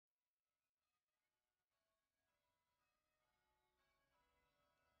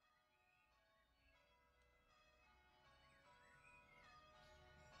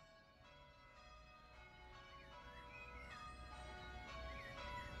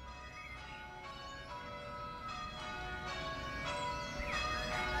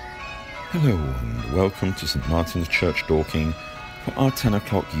Hello and welcome to St Martin's Church, Dorking, for our 10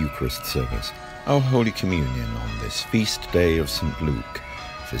 o'clock Eucharist service, our Holy Communion on this feast day of St Luke,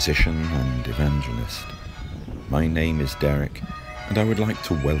 physician and evangelist. My name is Derek, and I would like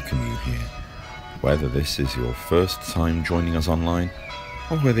to welcome you here. Whether this is your first time joining us online,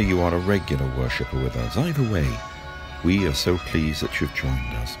 or whether you are a regular worshipper with us, either way, we are so pleased that you've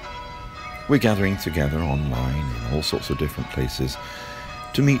joined us. We're gathering together online in all sorts of different places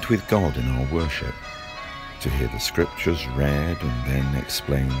to meet with God in our worship, to hear the scriptures read and then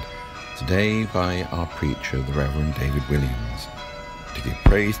explained, today by our preacher, the Reverend David Williams, to give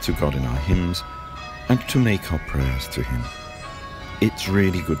praise to God in our hymns and to make our prayers to him. It's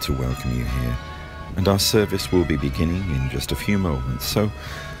really good to welcome you here, and our service will be beginning in just a few moments, so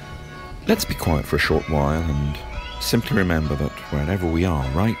let's be quiet for a short while and simply remember that wherever we are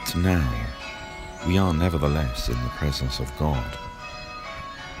right now, we are nevertheless in the presence of God.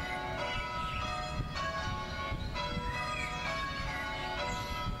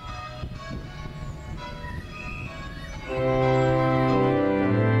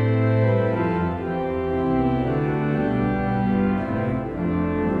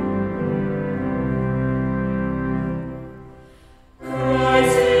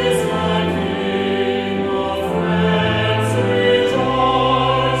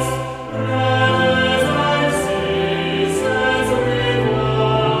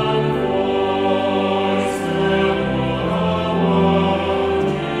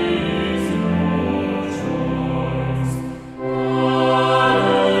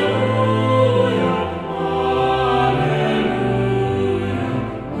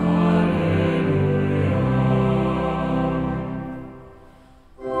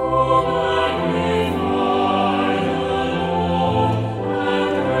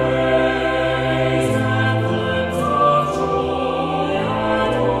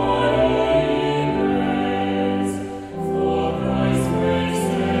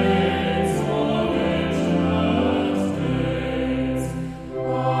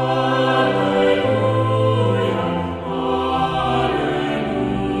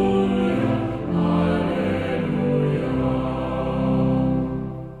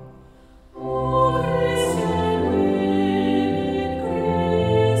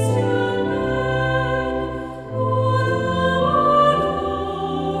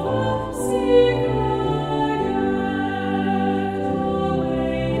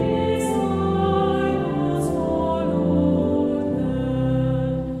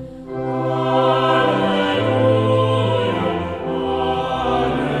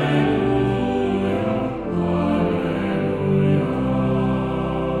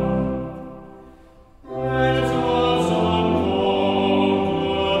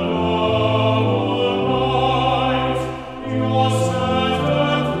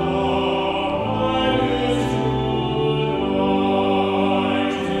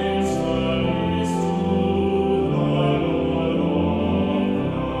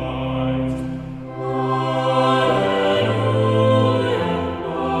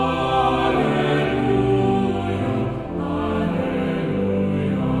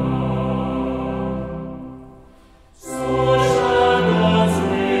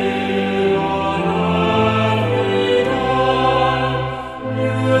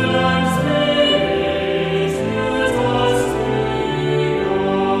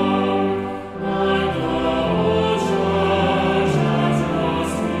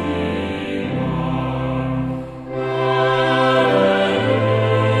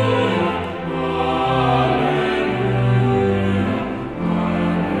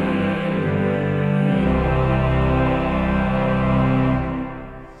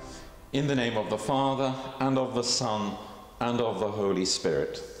 In the name of the Father, and of the Son, and of the Holy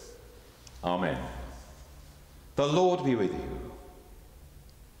Spirit. Amen. The Lord be with you.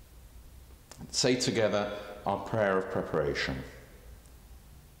 Say together our prayer of preparation.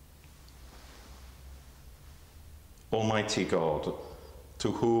 Almighty God,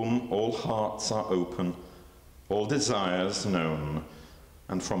 to whom all hearts are open, all desires known,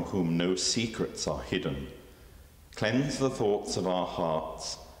 and from whom no secrets are hidden, cleanse the thoughts of our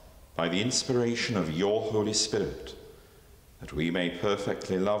hearts by the inspiration of your Holy Spirit, that we may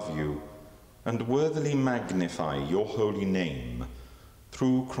perfectly love you and worthily magnify your holy name,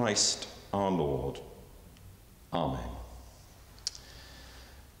 through Christ our Lord. Amen.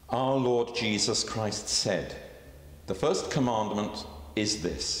 Our Lord Jesus Christ said, "The first commandment is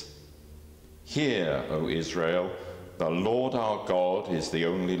this: Hear, O Israel, the Lord our God is the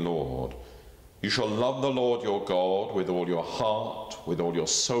only Lord. You shall love the Lord your God with all your heart, with all your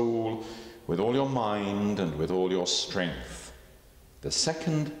soul, with all your mind, and with all your strength. The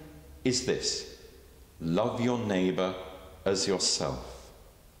second is this: love your neighbour as yourself.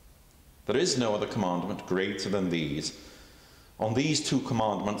 There is no other commandment greater than these. On these two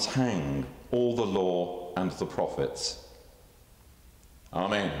commandments hang all the law and the prophets.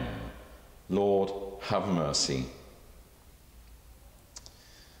 Amen. Lord, have mercy.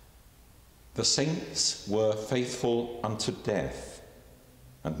 The saints were faithful unto death,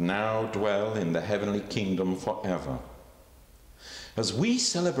 and now dwell in the heavenly kingdom forever. As we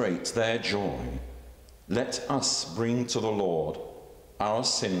celebrate their joy, let us bring to the Lord our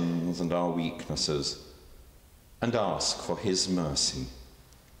sins and our weaknesses, and ask for his mercy.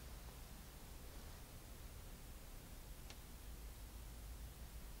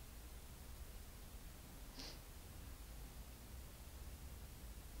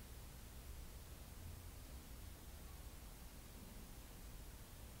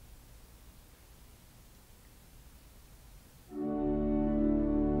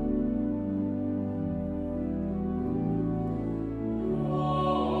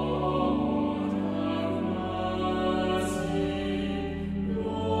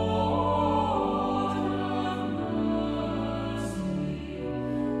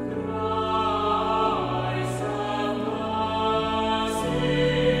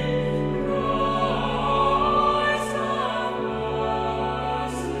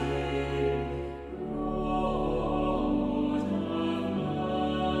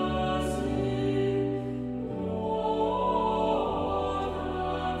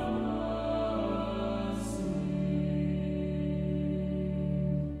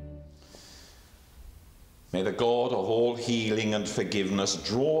 May the God of all healing and forgiveness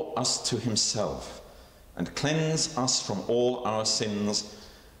draw us to himself and cleanse us from all our sins,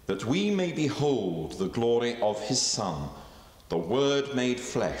 that we may behold the glory of his Son, the Word made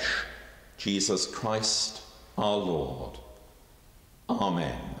flesh, Jesus Christ our Lord.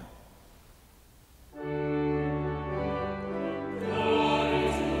 Amen.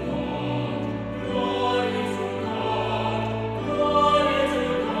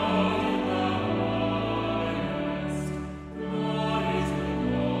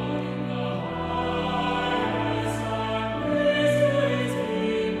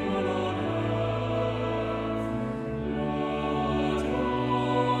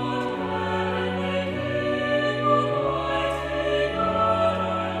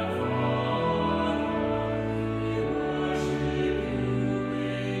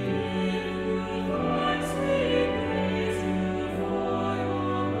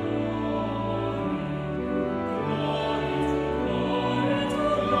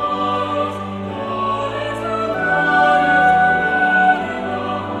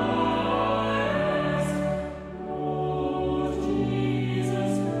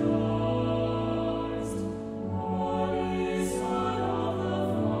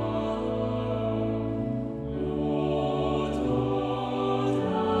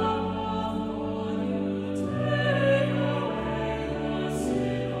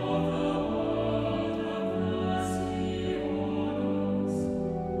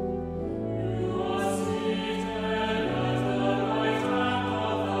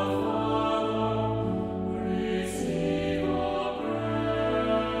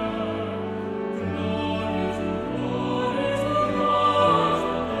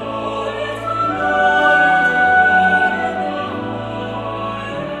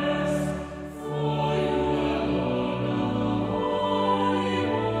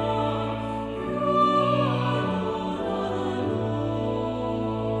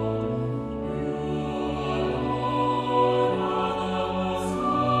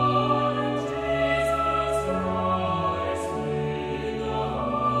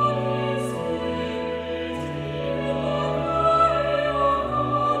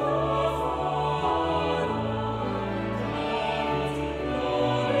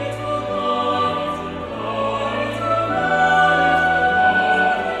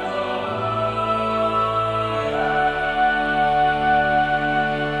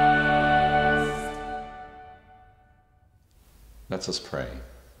 Let us pray.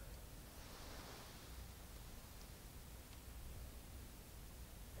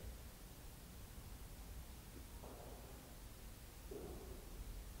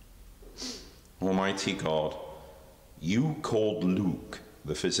 Almighty God, you called Luke,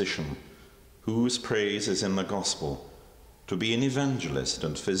 the physician, whose praise is in the gospel, to be an evangelist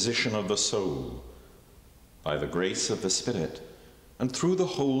and physician of the soul. By the grace of the Spirit, and through the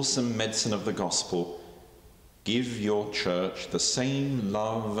wholesome medicine of the gospel, give your church the same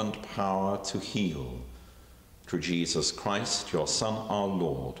love and power to heal, through Jesus Christ, your Son, our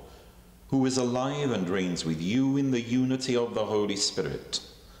Lord, who is alive and reigns with you in the unity of the Holy Spirit,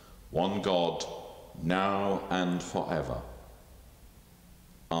 one God, now and forever.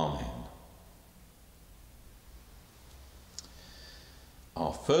 Amen.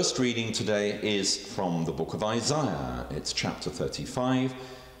 Our first reading today is from the book of Isaiah. It's chapter 35,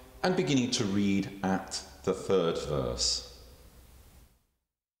 and beginning to read at the 3rd verse.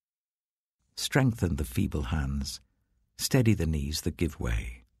 Strengthen the feeble hands, steady the knees that give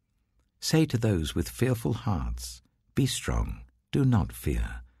way. Say to those with fearful hearts, be strong, do not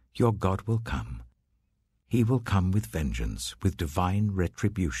fear, your God will come. He will come with vengeance, with divine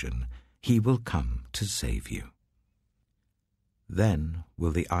retribution. He will come to save you. Then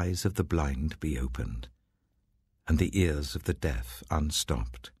will the eyes of the blind be opened, and the ears of the deaf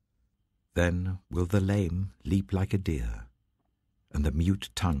unstopped. Then will the lame leap like a deer, and the mute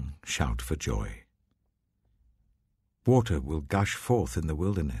tongue shout for joy. Water will gush forth in the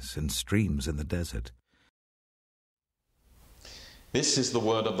wilderness and streams in the desert. This is the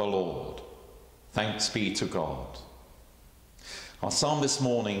word of the Lord. Thanks be to God. Our psalm this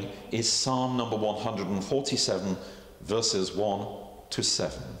morning is Psalm number 147, verses 1 to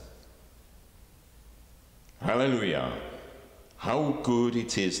 7. Hallelujah! How good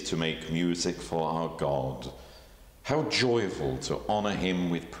it is to make music for our God. How joyful to honor him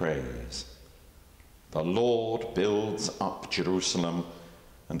with praise. The Lord builds up Jerusalem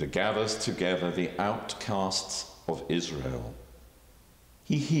and gathers together the outcasts of Israel.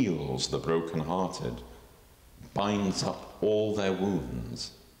 He heals the brokenhearted, binds up all their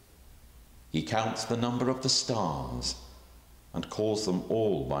wounds. He counts the number of the stars and calls them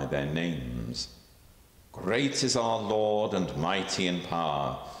all by their names. Great is our Lord and mighty in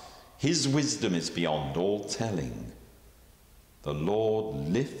power. His wisdom is beyond all telling. The Lord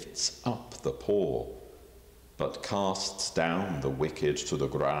lifts up the poor, but casts down the wicked to the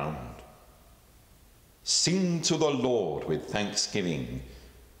ground. Sing to the Lord with thanksgiving.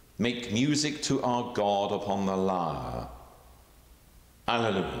 Make music to our God upon the lyre.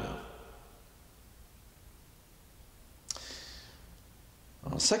 Alleluia.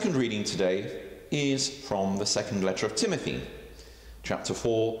 Our second reading today is from the second letter of Timothy, chapter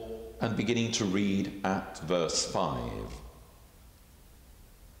 4, and beginning to read at verse 5.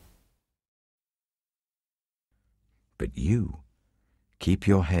 But you, keep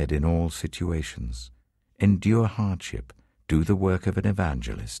your head in all situations, endure hardship, do the work of an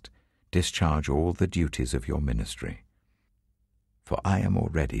evangelist, discharge all the duties of your ministry. For I am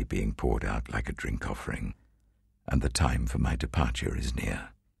already being poured out like a drink offering, and the time for my departure is near.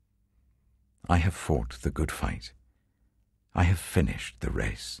 I have fought the good fight. I have finished the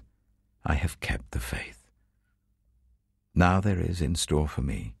race. I have kept the faith. Now there is in store for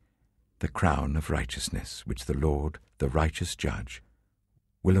me the crown of righteousness, which the Lord, the righteous judge,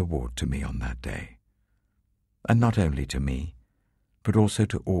 will award to me on that day. And not only to me, but also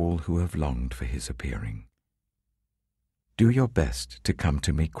to all who have longed for his appearing. Do your best to come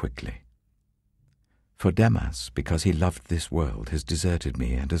to me quickly. For Demas, because he loved this world, has deserted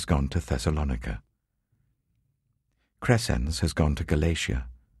me and has gone to Thessalonica. Crescens has gone to Galatia,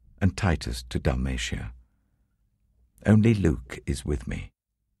 and Titus to Dalmatia. Only Luke is with me.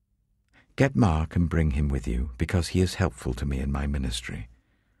 Get Mark and bring him with you, because he is helpful to me in my ministry.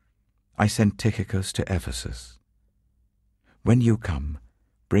 I sent Tychicus to Ephesus. When you come,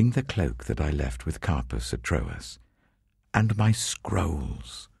 bring the cloak that I left with Carpus at Troas, and my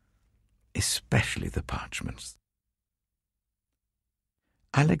scrolls, especially the parchments.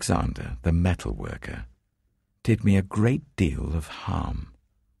 Alexander, the metal worker, did me a great deal of harm.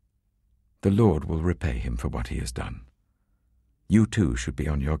 The Lord will repay him for what he has done. You too should be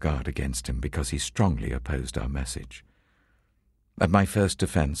on your guard against him, because he strongly opposed our message. At my first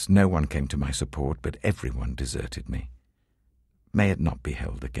defense, no one came to my support, but everyone deserted me. May it not be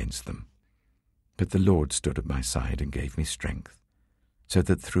held against them. But the Lord stood at my side and gave me strength, so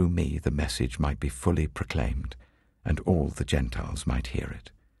that through me the message might be fully proclaimed, and all the Gentiles might hear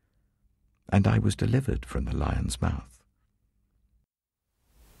it. And I was delivered from the lion's mouth.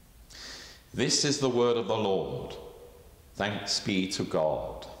 This is the word of the Lord. Thanks be to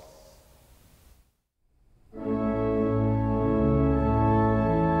God.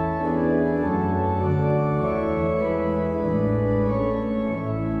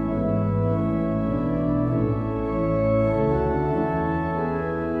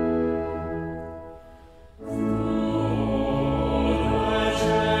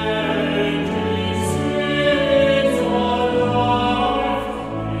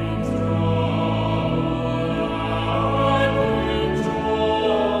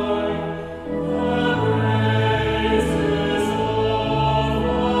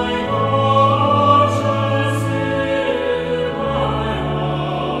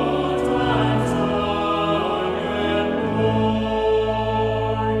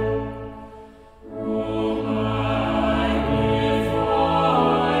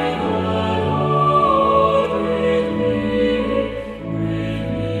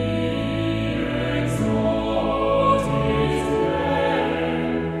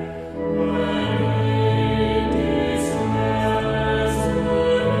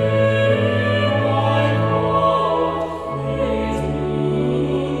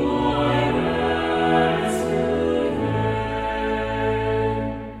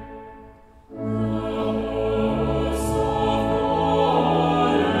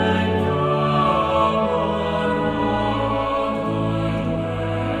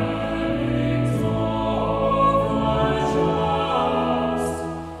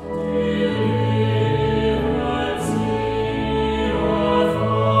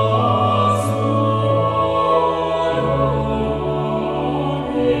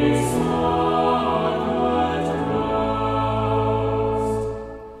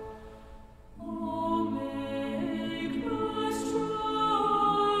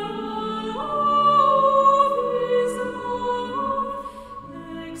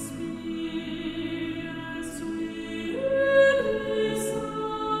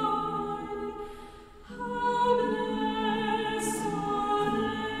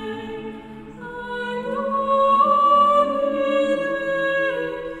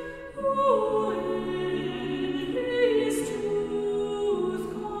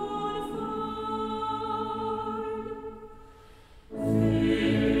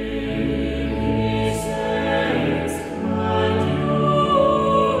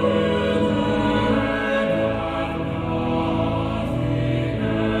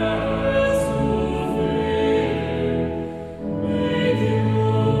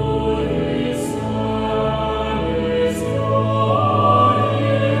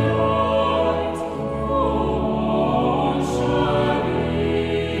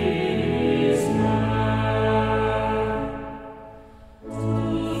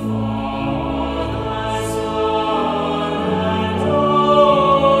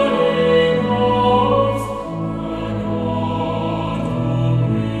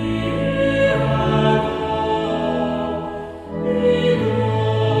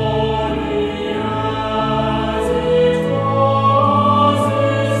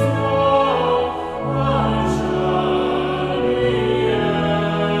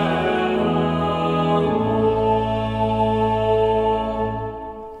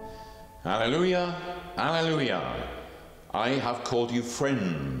 Alleluia, alleluia. I have called you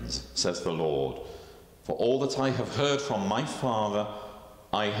friends, says the Lord, for all that I have heard from my Father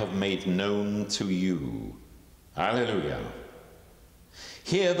I have made known to you. Alleluia.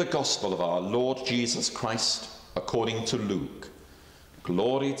 Hear the gospel of our Lord Jesus Christ according to Luke.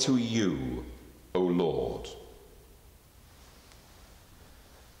 Glory to you, O Lord.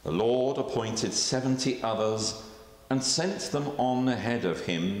 The Lord appointed 70 others and sent them on ahead of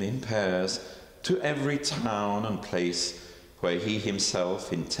him in pairs to every town and place where he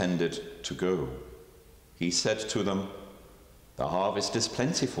himself intended to go. He said to them, "The harvest is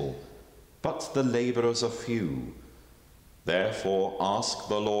plentiful, but the laborers are few. Therefore ask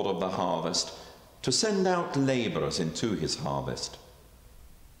the Lord of the harvest to send out laborers into his harvest.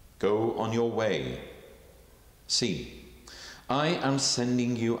 Go on your way. See, I am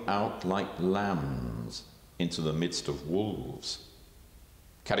sending you out like lambs into the midst of wolves.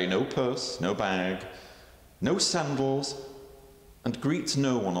 Carry no purse, no bag, no sandals, and greet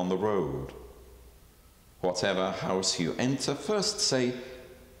no one on the road. Whatever house you enter, first say,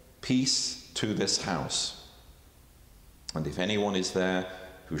 'Peace to this house.' And if anyone is there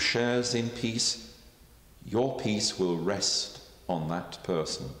who shares in peace, your peace will rest on that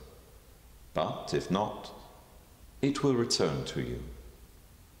person. But if not, it will return to you.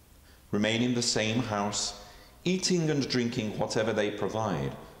 Remain in the same house, eating and drinking whatever they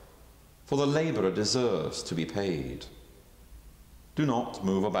provide, for the laborer deserves to be paid. Do not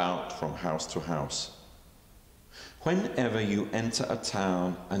move about from house to house. Whenever you enter a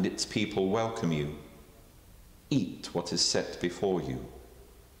town and its people welcome you, eat what is set before you.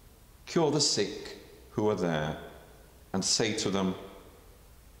 Cure the sick who are there, and say to them,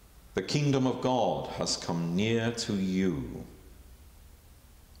 'The kingdom of God has come near to you.'"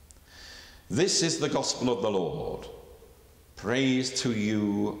 This is the gospel of the Lord. Praise to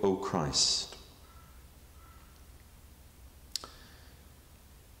you, O Christ.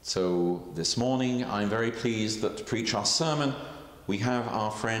 So this morning I'm very pleased that to preach our sermon we have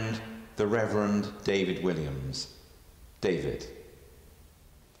our friend the Reverend David Williams. David.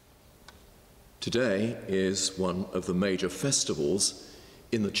 Today is one of the major festivals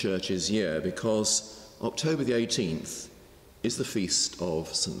in the church's year because October the 18th is the feast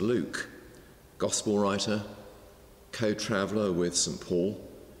of St. Luke, gospel writer, co-traveller with St. Paul,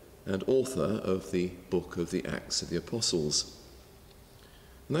 and author of the book of the Acts of the Apostles.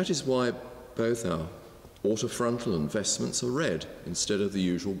 And that is why both our autofrontal and vestments are red instead of the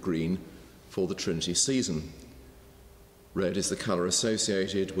usual green for the Trinity season. Red is the colour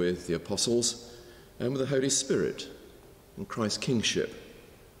associated with the Apostles and with the Holy Spirit and Christ's kingship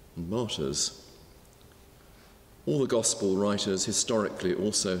and martyrs. All the gospel writers historically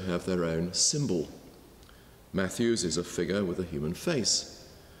also have their own symbol. Matthew's is a figure with a human face.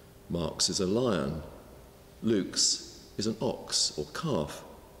 Mark's is a lion. Luke's is an ox or calf.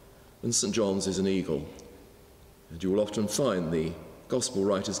 And St. John's is an eagle. And you will often find the gospel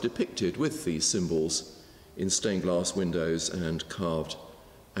writers depicted with these symbols in stained glass windows and carved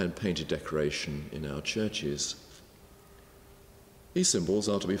and painted decoration in our churches. These symbols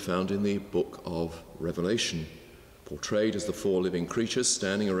are to be found in the book of Revelation, portrayed as the four living creatures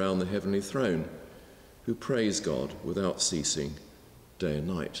standing around the heavenly throne, who praise God without ceasing, day and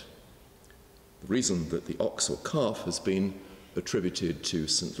night. The reason that the ox or calf has been attributed to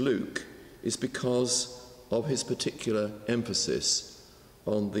St. Luke is because of his particular emphasis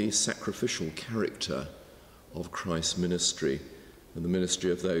on the sacrificial character of Christ's ministry and the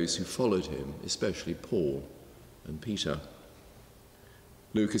ministry of those who followed him, especially Paul and Peter.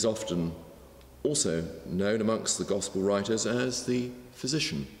 Luke is often also known amongst the gospel writers as the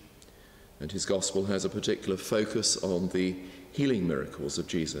physician, and his gospel has a particular focus on the healing miracles of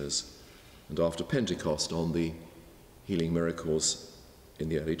Jesus, and after Pentecost on the healing miracles in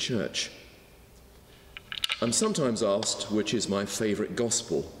the early church. I'm sometimes asked which is my favourite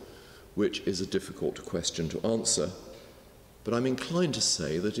gospel, which is a difficult question to answer, but I'm inclined to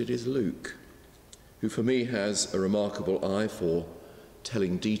say that it is Luke, who for me has a remarkable eye for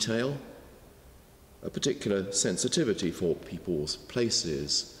telling detail, a particular sensitivity for people's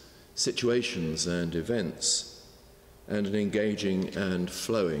places, situations and events, and an engaging and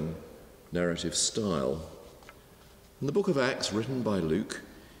flowing narrative style. And the book of Acts, written by Luke,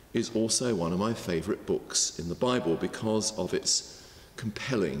 is also one of my favourite books in the Bible because of its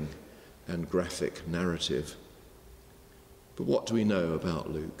compelling and graphic narrative. But what do we know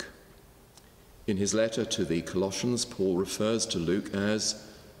about Luke? In his letter to the Colossians, Paul refers to Luke as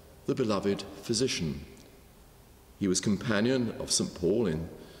the beloved physician. He was companion of St. Paul in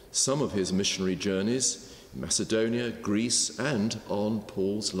some of his missionary journeys Macedonia, Greece, and on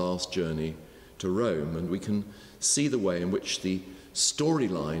Paul's last journey to Rome. And we can see the way in which the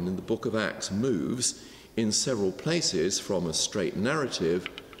storyline in the book of Acts moves in several places from a straight narrative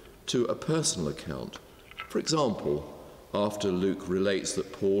to a personal account. For example, after Luke relates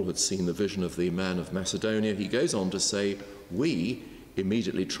that Paul had seen the vision of the man of Macedonia, he goes on to say, "We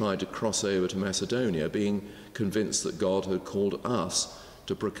immediately tried to cross over to Macedonia, being convinced that God had called us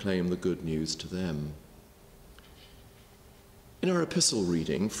to proclaim the good news to them." In our epistle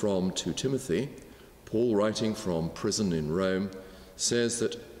reading from 2 Timothy, Paul, writing from prison in Rome, says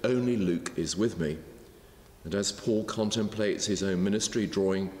that only Luke is with me. And as Paul contemplates his own ministry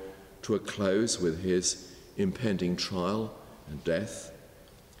drawing to a close with his impending trial and death,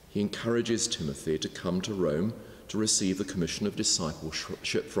 he encourages Timothy to come to Rome to receive the commission of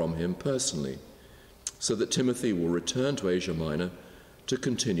discipleship from him personally, so that Timothy will return to Asia Minor to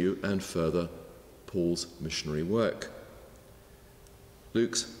continue and further Paul's missionary work.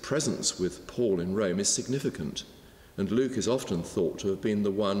 Luke's presence with Paul in Rome is significant, and Luke is often thought to have been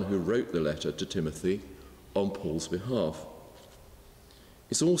the one who wrote the letter to Timothy on Paul's behalf.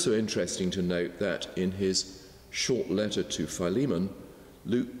 It's also interesting to note that in his short letter to Philemon,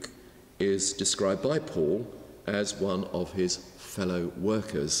 Luke is described by Paul as one of his fellow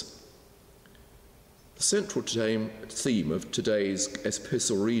workers. The central theme of today's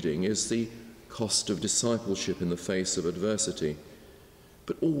epistle reading is the cost of discipleship in the face of adversity,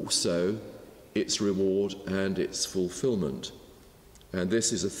 but also its reward and its fulfillment. And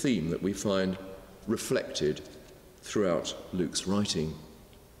this is a theme that we find reflected throughout Luke's writing.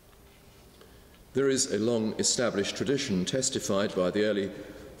 There is a long-established tradition testified by the early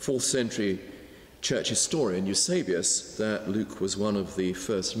 4th century church historian Eusebius that Luke was one of the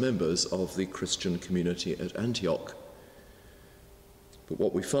first members of the Christian community at Antioch. But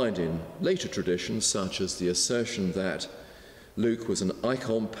what we find in later traditions, such as the assertion that Luke was an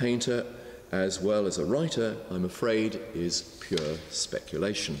icon painter as well as a writer, I'm afraid is pure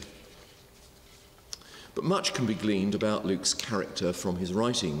speculation. But much can be gleaned about Luke's character from his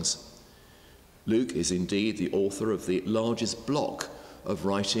writings. Luke is indeed the author of the largest block of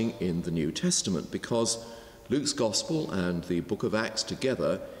writing in the New Testament, because Luke's Gospel and the book of Acts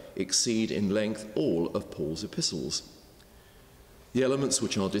together exceed in length all of Paul's epistles. The elements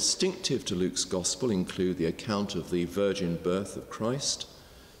which are distinctive to Luke's Gospel include the account of the virgin birth of Christ,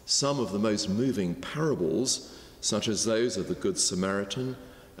 some of the most moving parables, such as those of the Good Samaritan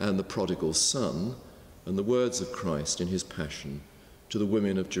and the prodigal son, and the words of Christ in his passion to the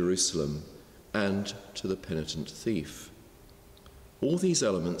women of Jerusalem and to the penitent thief. All these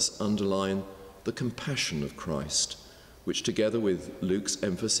elements underline the compassion of Christ, which together with Luke's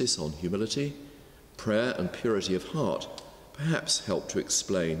emphasis on humility, prayer and purity of heart, perhaps help to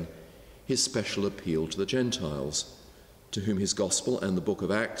explain his special appeal to the Gentiles, to whom his Gospel and the book of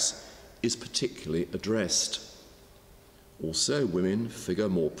Acts is particularly addressed. Also, women figure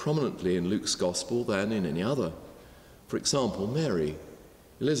more prominently in Luke's Gospel than in any other. For example, Mary,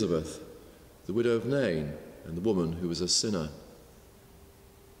 Elizabeth, the widow of Nain, and the woman who was a sinner.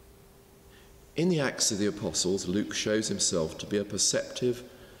 In the Acts of the Apostles, Luke shows himself to be a perceptive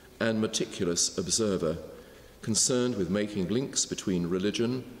and meticulous observer, concerned with making links between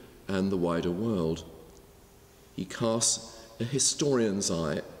religion and the wider world. He casts a historian's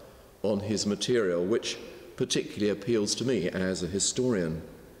eye on his material, which particularly appeals to me as a historian.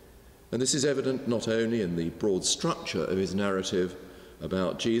 And this is evident not only in the broad structure of his narrative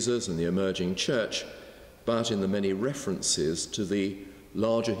about Jesus and the emerging church, but in the many references to the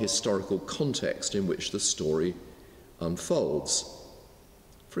larger historical context in which the story unfolds.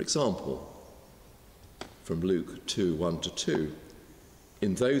 For example, from Luke 2:1-2,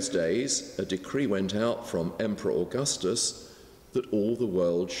 "In those days a decree went out from Emperor Augustus that all the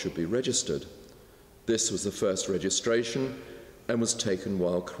world should be registered. This was the first registration and was taken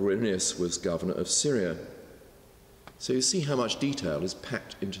while Quirinius was governor of Syria." So you see how much detail is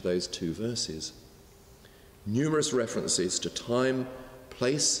packed into those two verses. Numerous references to time,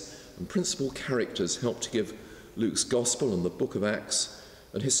 place, and principal characters help to give Luke's Gospel and the book of Acts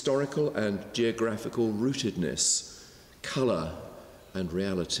an historical and geographical rootedness, colour, and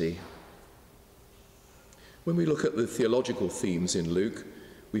reality. When we look at the theological themes in Luke,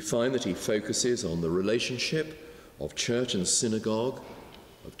 we find that he focuses on the relationship of church and synagogue,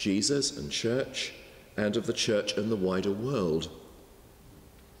 of Jesus and church, and of the church and the wider world.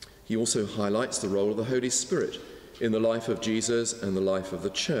 He also highlights the role of the Holy Spirit in the life of Jesus and the life of the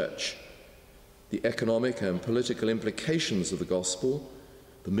church, the economic and political implications of the gospel,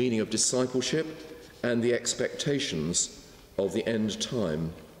 the meaning of discipleship, and the expectations of the end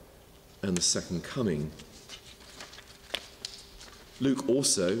time and the second coming Luke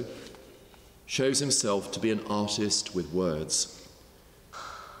also shows himself to be an artist with words.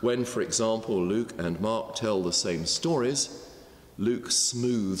 When, for example, Luke and Mark tell the same stories, Luke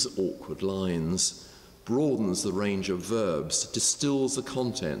smooths awkward lines, broadens the range of verbs, distills the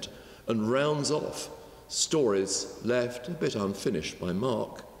content, and rounds off stories left a bit unfinished by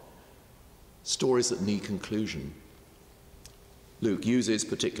Mark, stories that need conclusion. Luke uses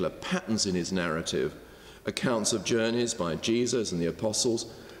particular patterns in his narrative, accounts of journeys by Jesus and the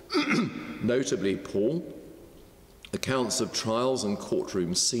apostles, notably Paul, accounts of trials and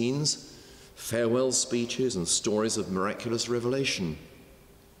courtroom scenes, farewell speeches and stories of miraculous revelation.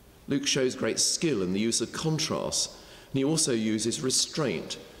 Luke shows great skill in the use of contrast, and he also uses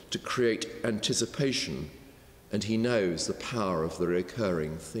restraint to create anticipation, and he knows the power of the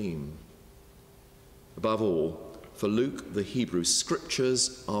recurring theme. Above all, for Luke, the Hebrew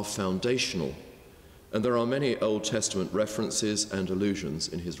scriptures are foundational, and there are many Old Testament references and allusions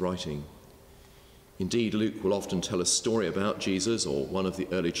in his writing. Indeed, Luke will often tell a story about Jesus or one of the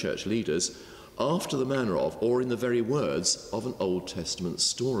early church leaders after the manner of, or in the very words of, an Old Testament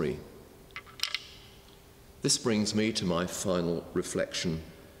story. This brings me to my final reflection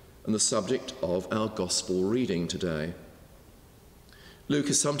and the subject of our gospel reading today. Luke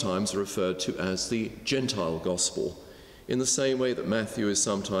is sometimes referred to as the Gentile gospel, in the same way that Matthew is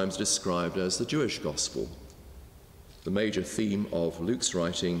sometimes described as the Jewish gospel. The major theme of Luke's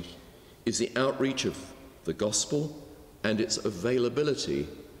writing is the outreach of the gospel and its availability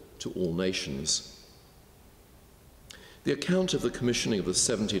to all nations. The account of the commissioning of the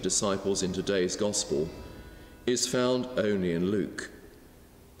 70 disciples in today's gospel is found only in Luke,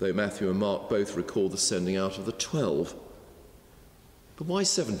 though Matthew and Mark both record the sending out of the 12. But why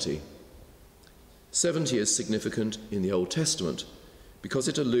 70? 70 is significant in the Old Testament because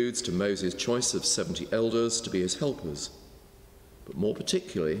it alludes to Moses' choice of 70 elders to be his helpers. But more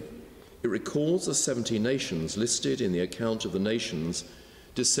particularly, it recalls the 70 nations listed in the account of the nations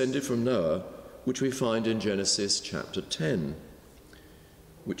descended from Noah, which we find in Genesis chapter 10,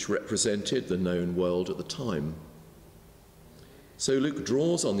 which represented the known world at the time. So Luke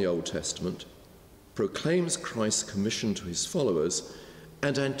draws on the Old Testament, proclaims Christ's commission to his followers,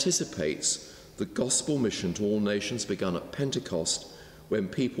 and anticipates the gospel mission to all nations begun at Pentecost, when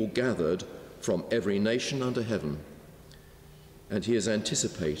people gathered from every nation under heaven. And he is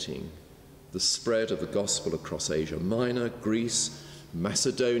anticipating the spread of the gospel across Asia Minor, Greece,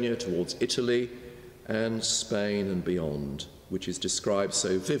 Macedonia, towards Italy, and Spain and beyond, which is described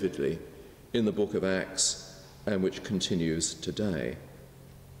so vividly in the book of Acts and which continues today.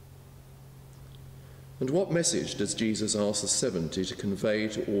 And what message does Jesus ask the 70 to convey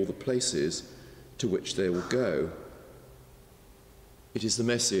to all the places to which they will go? It is the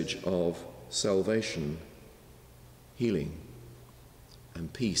message of salvation, healing,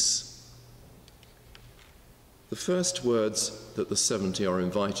 and peace. The first words that the 70 are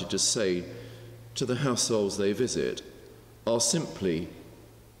invited to say to the households they visit are simply,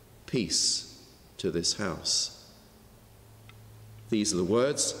 "Peace to this house." These are the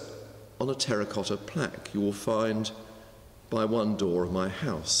words on a terracotta plaque you will find by one door of my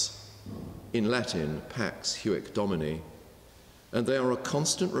house, in Latin, Pax Huic Domini, and they are a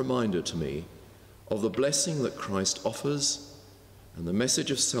constant reminder to me of the blessing that Christ offers and the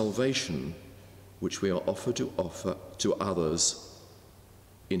message of salvation which we are offered to offer to others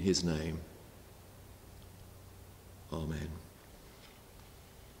in his name. Amen.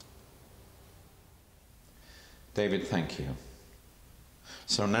 David, thank you.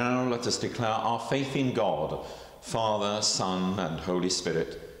 So now let us declare our faith in God, Father, Son, and Holy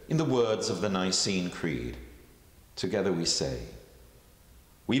Spirit, in the words of the Nicene Creed. Together we say,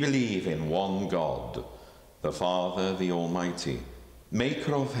 "We believe in one God, the Father, the Almighty,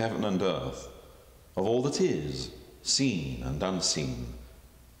 maker of heaven and earth, of all that is, seen and unseen.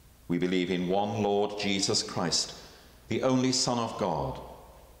 We believe in one Lord Jesus Christ, the only Son of God,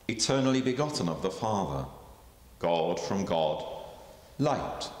 eternally begotten of the Father, God from God,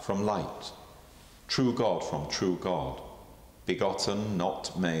 light from light, true God from true God, begotten,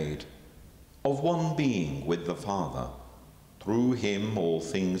 not made, of one being with the Father. Through him all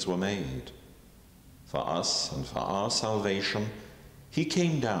things were made. For us and for our salvation, he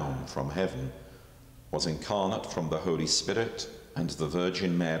came down from heaven, was incarnate from the Holy Spirit and the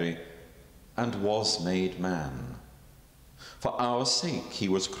Virgin Mary, and was made man. For our sake he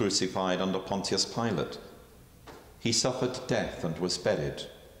was crucified under Pontius Pilate. He suffered death and was buried.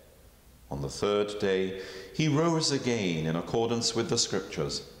 On the third day he rose again in accordance with the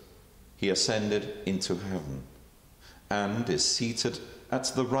Scriptures. He ascended into heaven and is seated at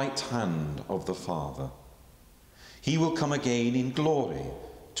the right hand of the Father. He will come again in glory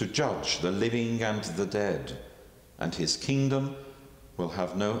to judge the living and the dead, and his kingdom will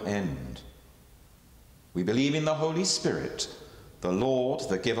have no end. We believe in the Holy Spirit, the Lord,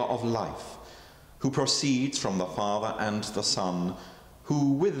 the giver of life, who proceeds from the Father and the Son,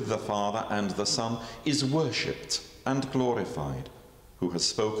 who with the Father and the Son is worshipped and glorified, who has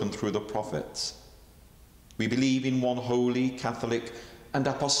spoken through the prophets. We believe in one holy, Catholic and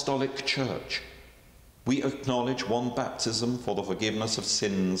apostolic church. We acknowledge one baptism for the forgiveness of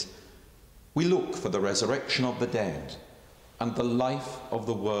sins. We look for the resurrection of the dead and the life of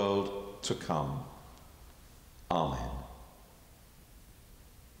the world to come. Amen.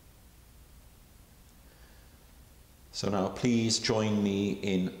 So now please join me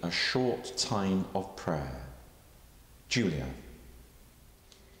in a short time of prayer. Julia.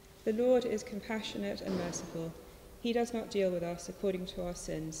 The Lord is compassionate and merciful. He does not deal with us according to our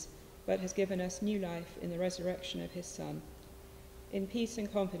sins, but has given us new life in the resurrection of his Son. In peace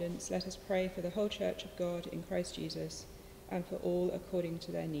and confidence, let us pray for the whole Church of God in Christ Jesus, and for all according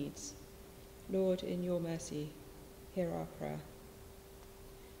to their needs. Lord, in your mercy, hear our prayer.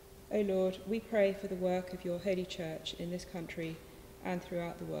 O Lord, we pray for the work of your holy Church in this country and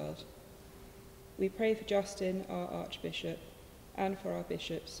throughout the world. We pray for Justin, our Archbishop, and for our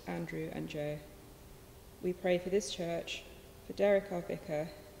bishops, Andrew and Joe. We pray for this church, for Derek, our vicar,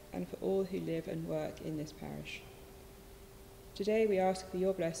 and for all who live and work in this parish. Today we ask for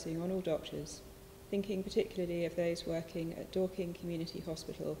your blessing on all doctors, thinking particularly of those working at Dorking Community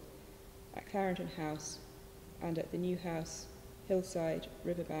Hospital, at Clarendon House, and at the New House, Hillside,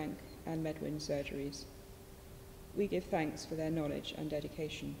 Riverbank, and Medwyn surgeries. We give thanks for their knowledge and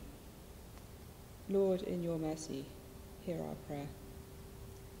dedication. Lord, in your mercy, hear our prayer.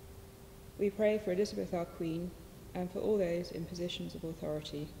 We pray for Elizabeth, our Queen, and for all those in positions of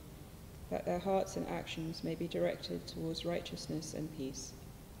authority, that their hearts and actions may be directed towards righteousness and peace.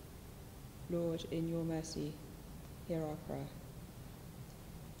 Lord, in your mercy, hear our prayer.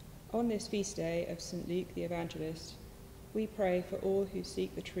 On this feast day of St. Luke the Evangelist, we pray for all who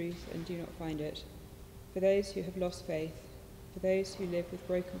seek the truth and do not find it, for those who have lost faith, for those who live with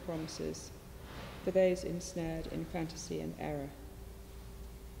broken promises, for those ensnared in fantasy and error.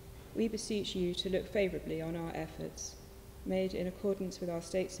 We beseech you to look favourably on our efforts, made in accordance with our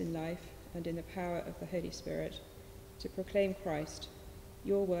states in life and in the power of the Holy Spirit, to proclaim Christ,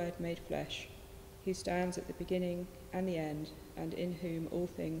 your word made flesh, who stands at the beginning and the end, and in whom all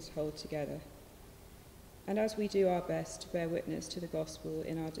things hold together. And as we do our best to bear witness to the gospel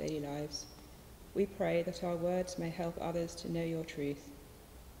in our daily lives, we pray that our words may help others to know your truth,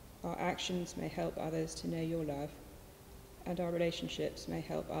 our actions may help others to know your love, and our relationships may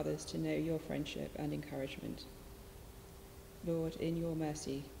help others to know your friendship and encouragement. Lord, in your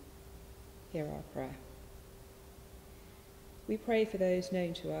mercy, hear our prayer. We pray for those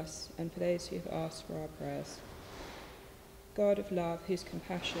known to us and for those who have asked for our prayers. God of love, whose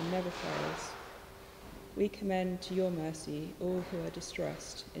compassion never fails, we commend to your mercy all who are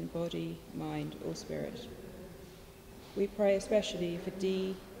distressed in body, mind, or spirit. We pray especially for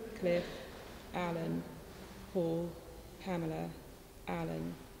Dee, Cliff, Alan, Paul, Pamela,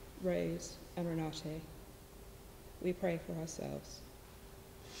 Alan, Rose, and Renate. We pray for ourselves.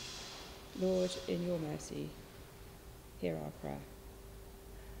 Lord, in your mercy, hear our prayer.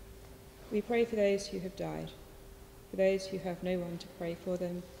 We pray for those who have died, for those who have no one to pray for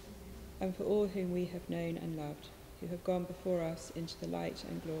them, and for all whom we have known and loved, who have gone before us into the light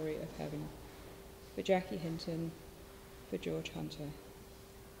and glory of heaven. For Jackie Hinton, for George Hunter.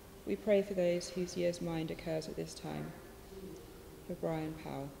 We pray for those whose year's mind occurs at this time, for Brian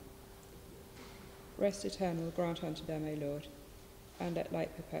Powell. Rest eternal grant unto them, O Lord, and let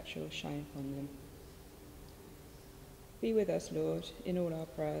light perpetual shine upon them. Be with us, Lord, in all our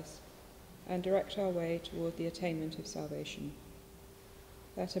prayers, and direct our way toward the attainment of salvation,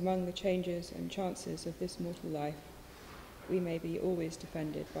 that among the changes and chances of this mortal life, we may be always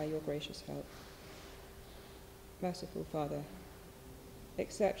defended by your gracious help. Merciful Father,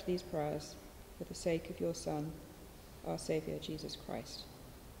 accept these prayers for the sake of your Son, our Saviour Jesus Christ.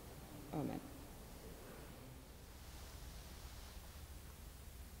 Amen.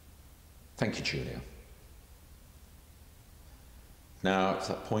 Thank you, Julia. Now, it's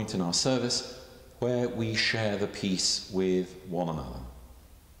that point in our service where we share the peace with one another.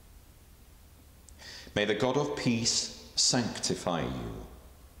 May the God of peace sanctify you.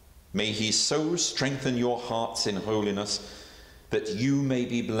 May he so strengthen your hearts in holiness that you may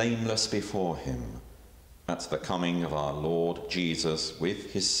be blameless before him at the coming of our Lord Jesus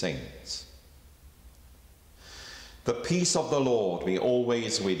with his saints. The peace of the Lord be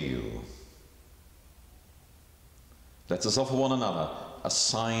always with you. Let us offer one another a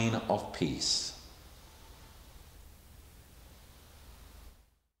sign of peace.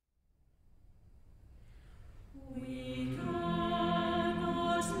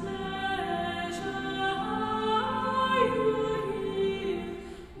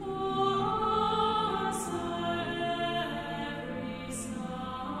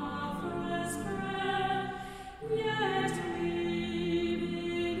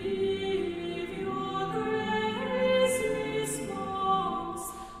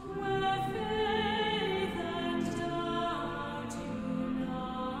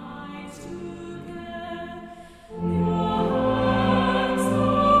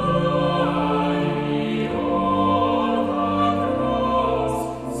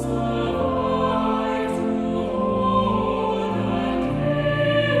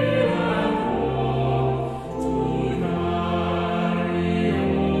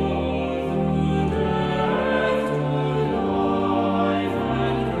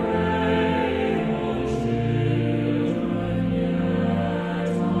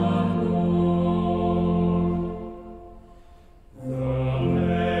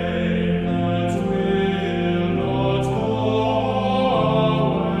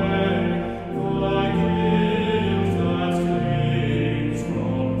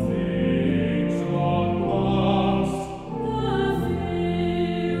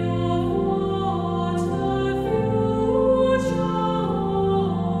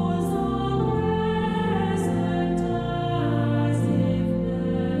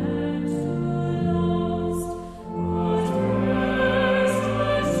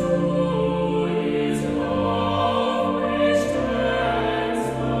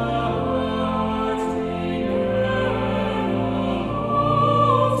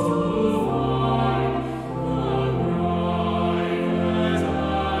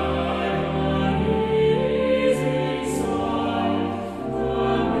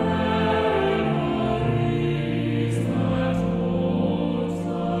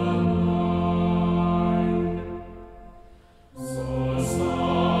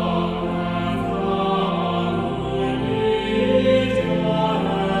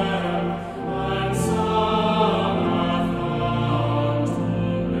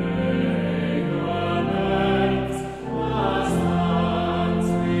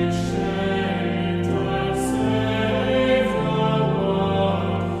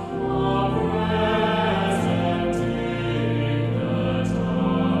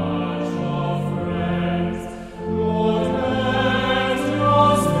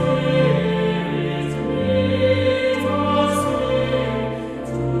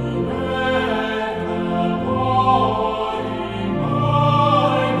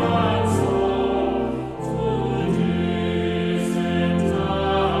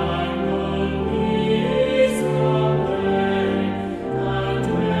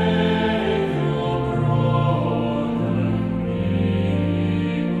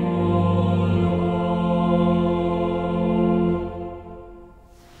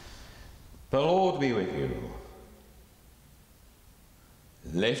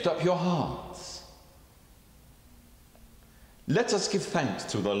 Lift up your hearts. Let us give thanks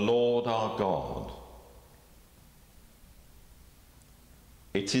to the Lord our God.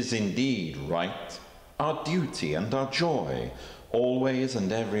 It is indeed right, our duty and our joy, always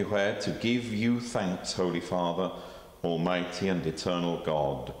and everywhere to give you thanks, Holy Father, Almighty and eternal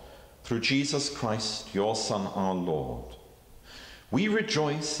God, through Jesus Christ, your Son, our Lord. We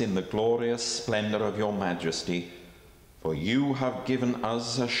rejoice in the glorious splendor of your majesty, for you have given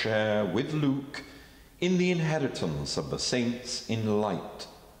us a share with Luke in the inheritance of the saints in light.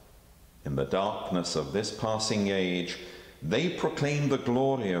 In the darkness of this passing age, they proclaim the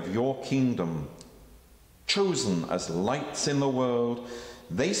glory of your kingdom. Chosen as lights in the world,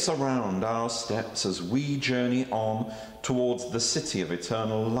 they surround our steps as we journey on towards the city of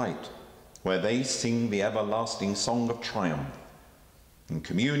eternal light, where they sing the everlasting song of triumph. In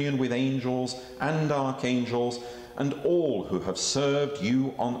communion with angels and archangels and all who have served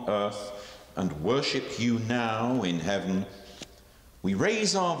you on earth and worship you now in heaven, we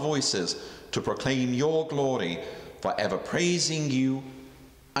raise our voices to proclaim your glory, forever praising you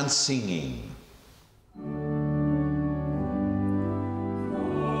and singing.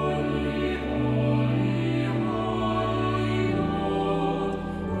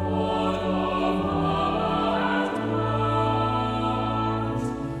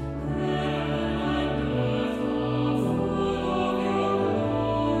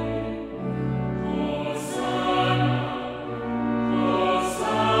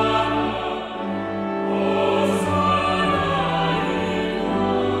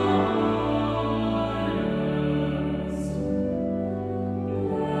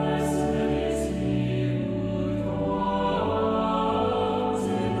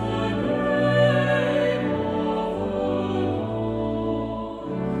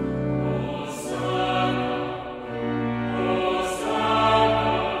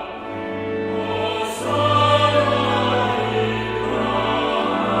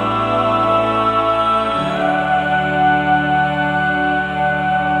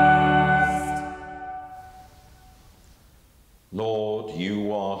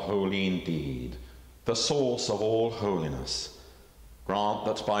 you are holy indeed, the source of all holiness. Grant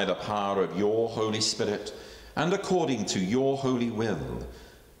that by the power of your Holy Spirit and according to your holy will,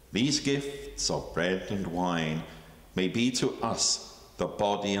 these gifts of bread and wine may be to us the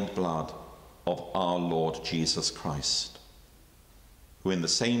body and blood of our Lord Jesus Christ, who in the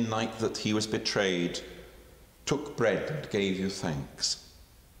same night that he was betrayed took bread and gave you thanks.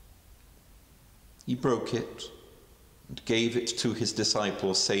 He broke it and gave it to his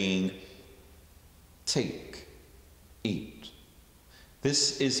disciples, saying, "Take, eat.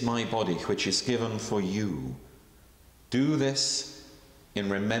 This is my body, which is given for you. Do this in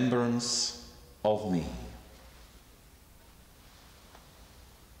remembrance of me."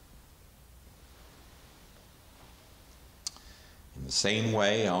 In the same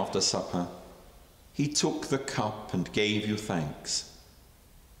way, after supper, he took the cup and gave you thanks.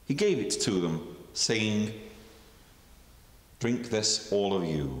 He gave it to them, saying, "Drink this, all of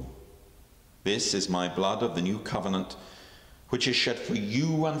you. This is my blood of the new covenant, which is shed for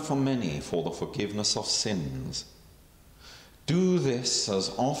you and for many for the forgiveness of sins. Do this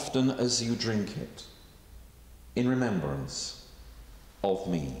as often as you drink it, in remembrance of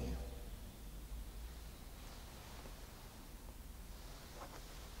me."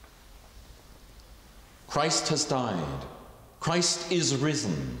 Christ has died. Christ is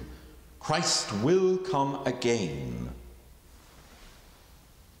risen. Christ will come again.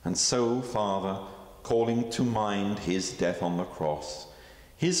 And so, Father, calling to mind his death on the cross,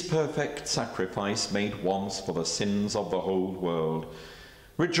 his perfect sacrifice made once for the sins of the whole world,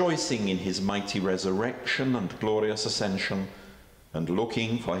 rejoicing in his mighty resurrection and glorious ascension, and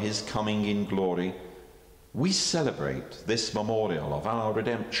looking for his coming in glory, we celebrate this memorial of our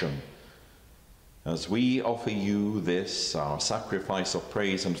redemption. As we offer you this, our sacrifice of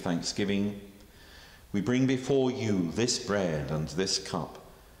praise and thanksgiving, we bring before you this bread and this cup,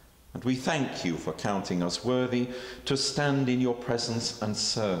 and we thank you for counting us worthy to stand in your presence and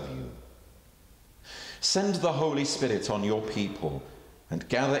serve you. Send the Holy Spirit on your people, and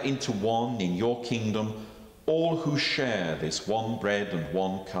gather into one in your kingdom all who share this one bread and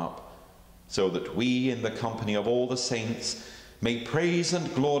one cup, so that we, in the company of all the saints, may praise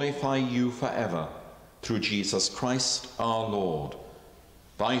and glorify you forever, through Jesus Christ our Lord,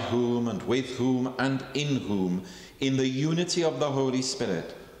 by whom and with whom and in whom, in the unity of the Holy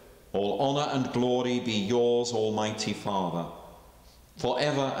Spirit, all honour and glory be yours, Almighty Father,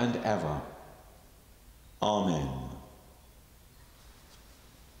 forever and ever. Amen.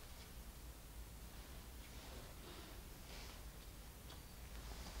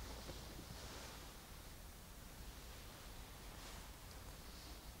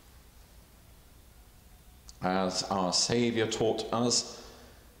 As our Saviour taught us,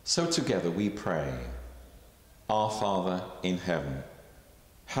 so together we pray. Our Father in heaven,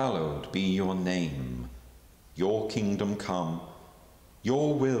 hallowed be your name. Your kingdom come,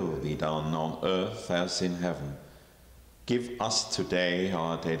 your will be done on earth as in heaven. Give us today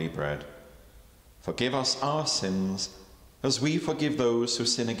our daily bread. Forgive us our sins, as we forgive those who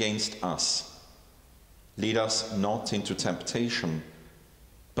sin against us. Lead us not into temptation,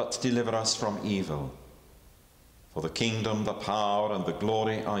 but deliver us from evil. For the kingdom, the power, and the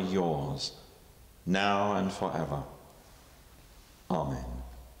glory are yours, now and forever. Amen.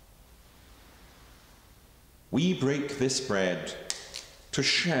 We break this bread to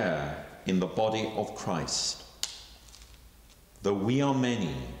share in the body of Christ. Though we are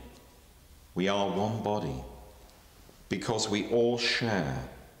many, we are one body, because we all share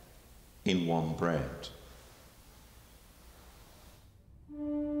in one bread.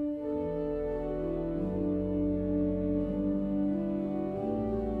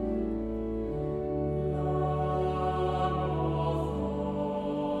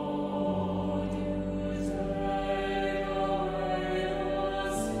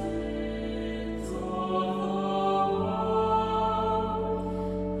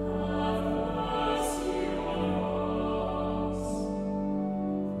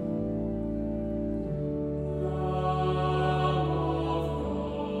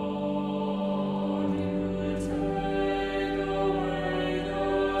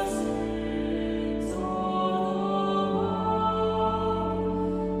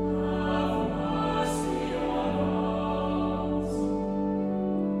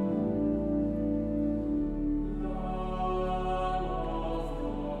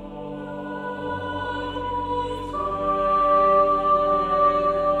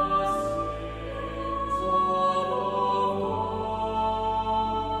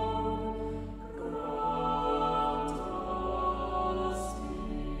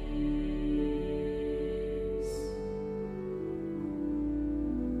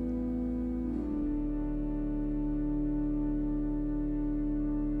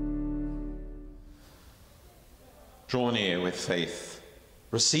 Draw near with faith.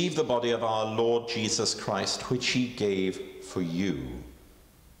 Receive the body of our Lord Jesus Christ, which he gave for you,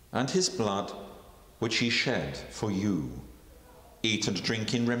 and his blood, which he shed for you. Eat and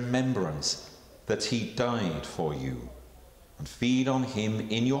drink in remembrance that he died for you, and feed on him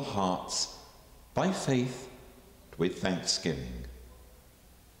in your hearts by faith with thanksgiving.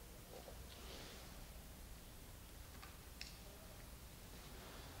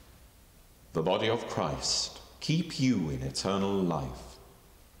 The body of Christ keep you in eternal life.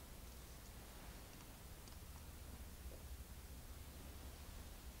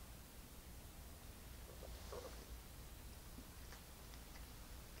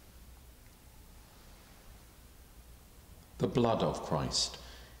 The blood of Christ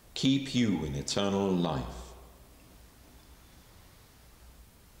keep you in eternal life.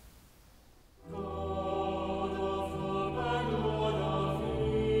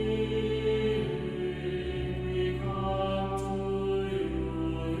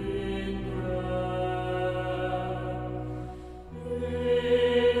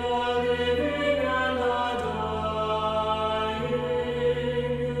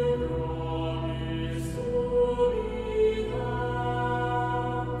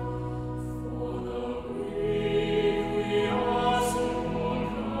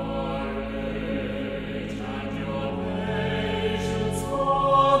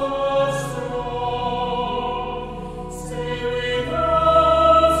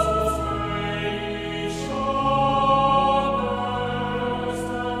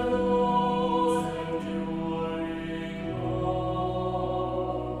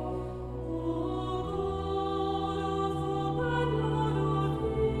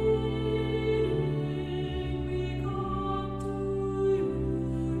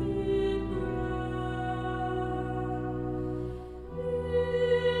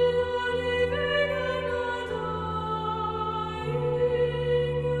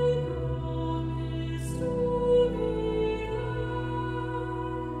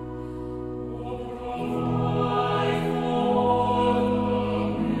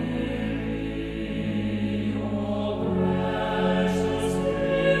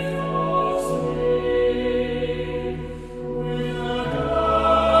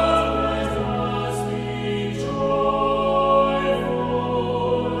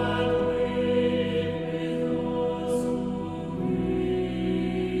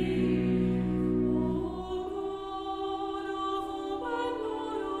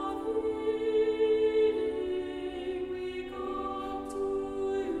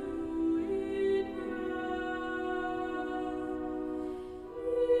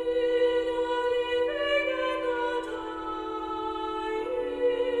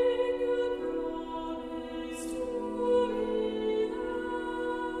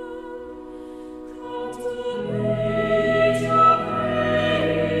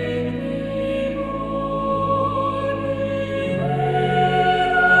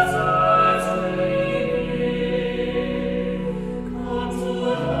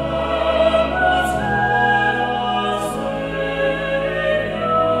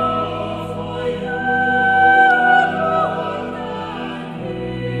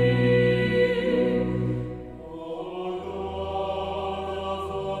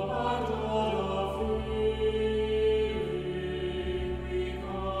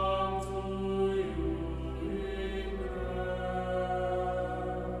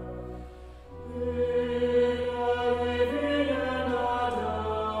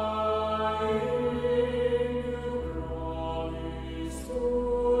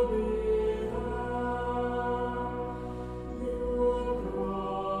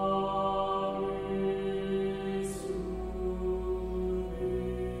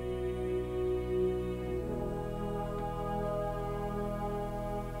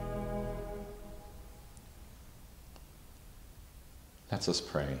 Let us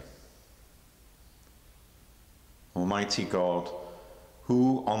pray. Almighty God,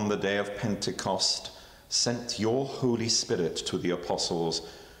 who on the day of Pentecost sent your Holy Spirit to the apostles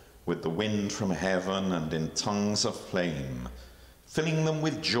with the wind from heaven and in tongues of flame, filling them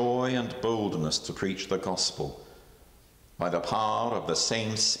with joy and boldness to preach the gospel, by the power of the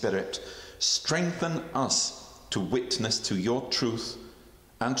same Spirit, strengthen us to witness to your truth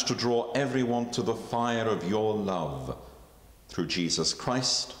and to draw everyone to the fire of your love, through Jesus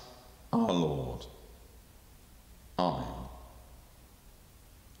Christ our Lord. Amen.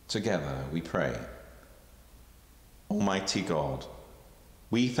 Together we pray. Almighty God,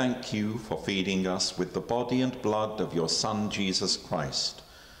 we thank you for feeding us with the body and blood of your Son, Jesus Christ.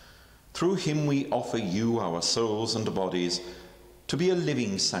 Through him we offer you our souls and bodies to be a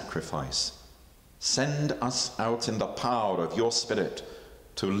living sacrifice, Send us out in the power of your Spirit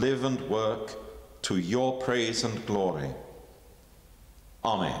to live and work to your praise and glory.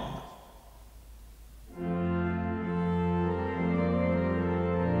 Amen.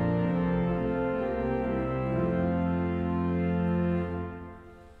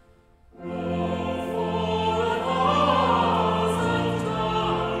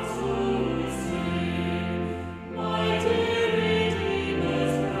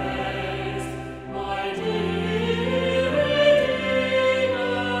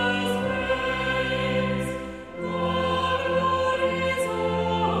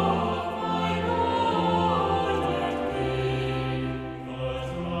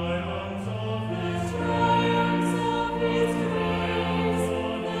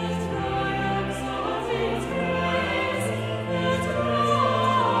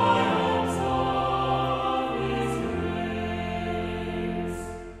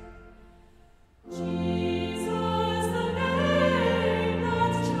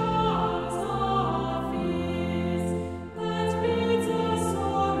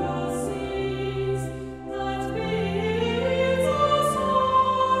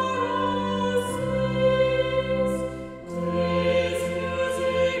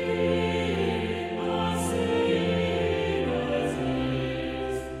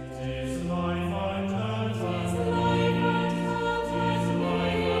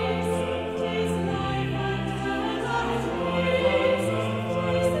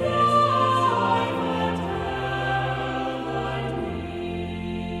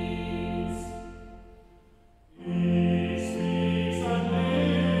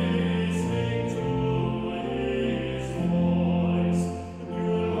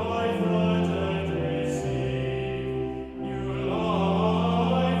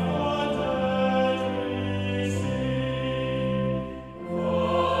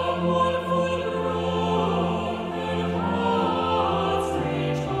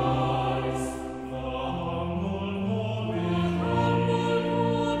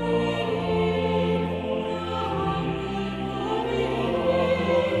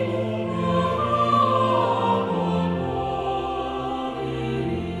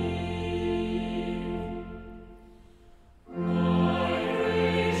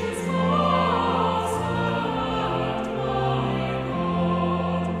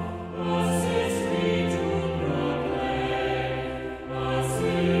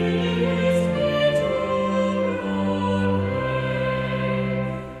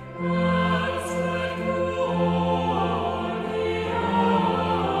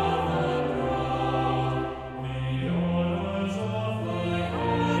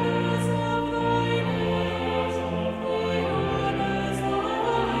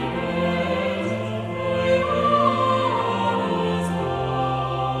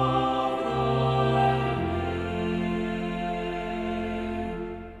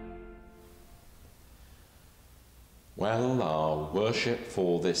 Well, our worship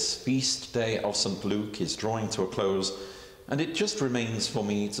for this feast day of St. Luke is drawing to a close, and it just remains for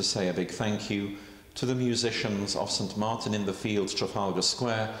me to say a big thank you to the musicians of St. Martin in the Fields, Trafalgar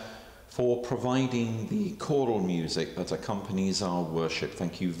Square, for providing the choral music that accompanies our worship.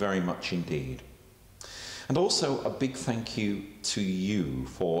 Thank you very much indeed. And also a big thank you to you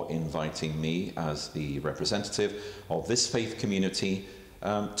for inviting me as the representative of this faith community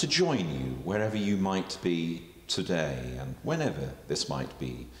to join you wherever you might be today and whenever this might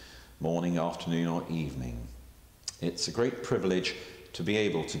be, morning, afternoon or evening. It's a great privilege to be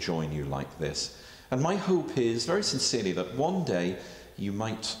able to join you like this. And my hope is very sincerely that one day you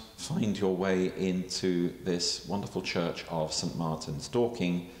might find your way into this wonderful church of St. Martin's,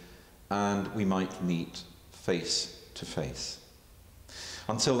 Dorking, and we might meet face to face.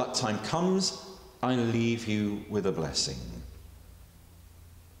 Until that time comes, I leave you with a blessing.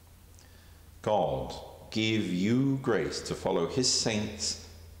 God give you grace to follow his saints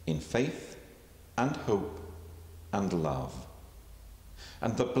in faith and hope and love.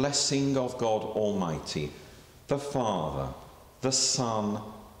 And the blessing of God Almighty, the Father, the Son,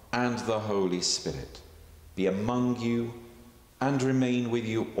 and the Holy Spirit be among you and remain with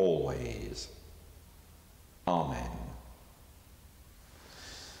you always. Amen.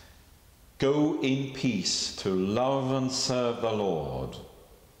 Go in peace to love and serve the Lord.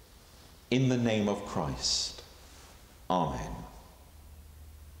 In the name of Christ. Amen.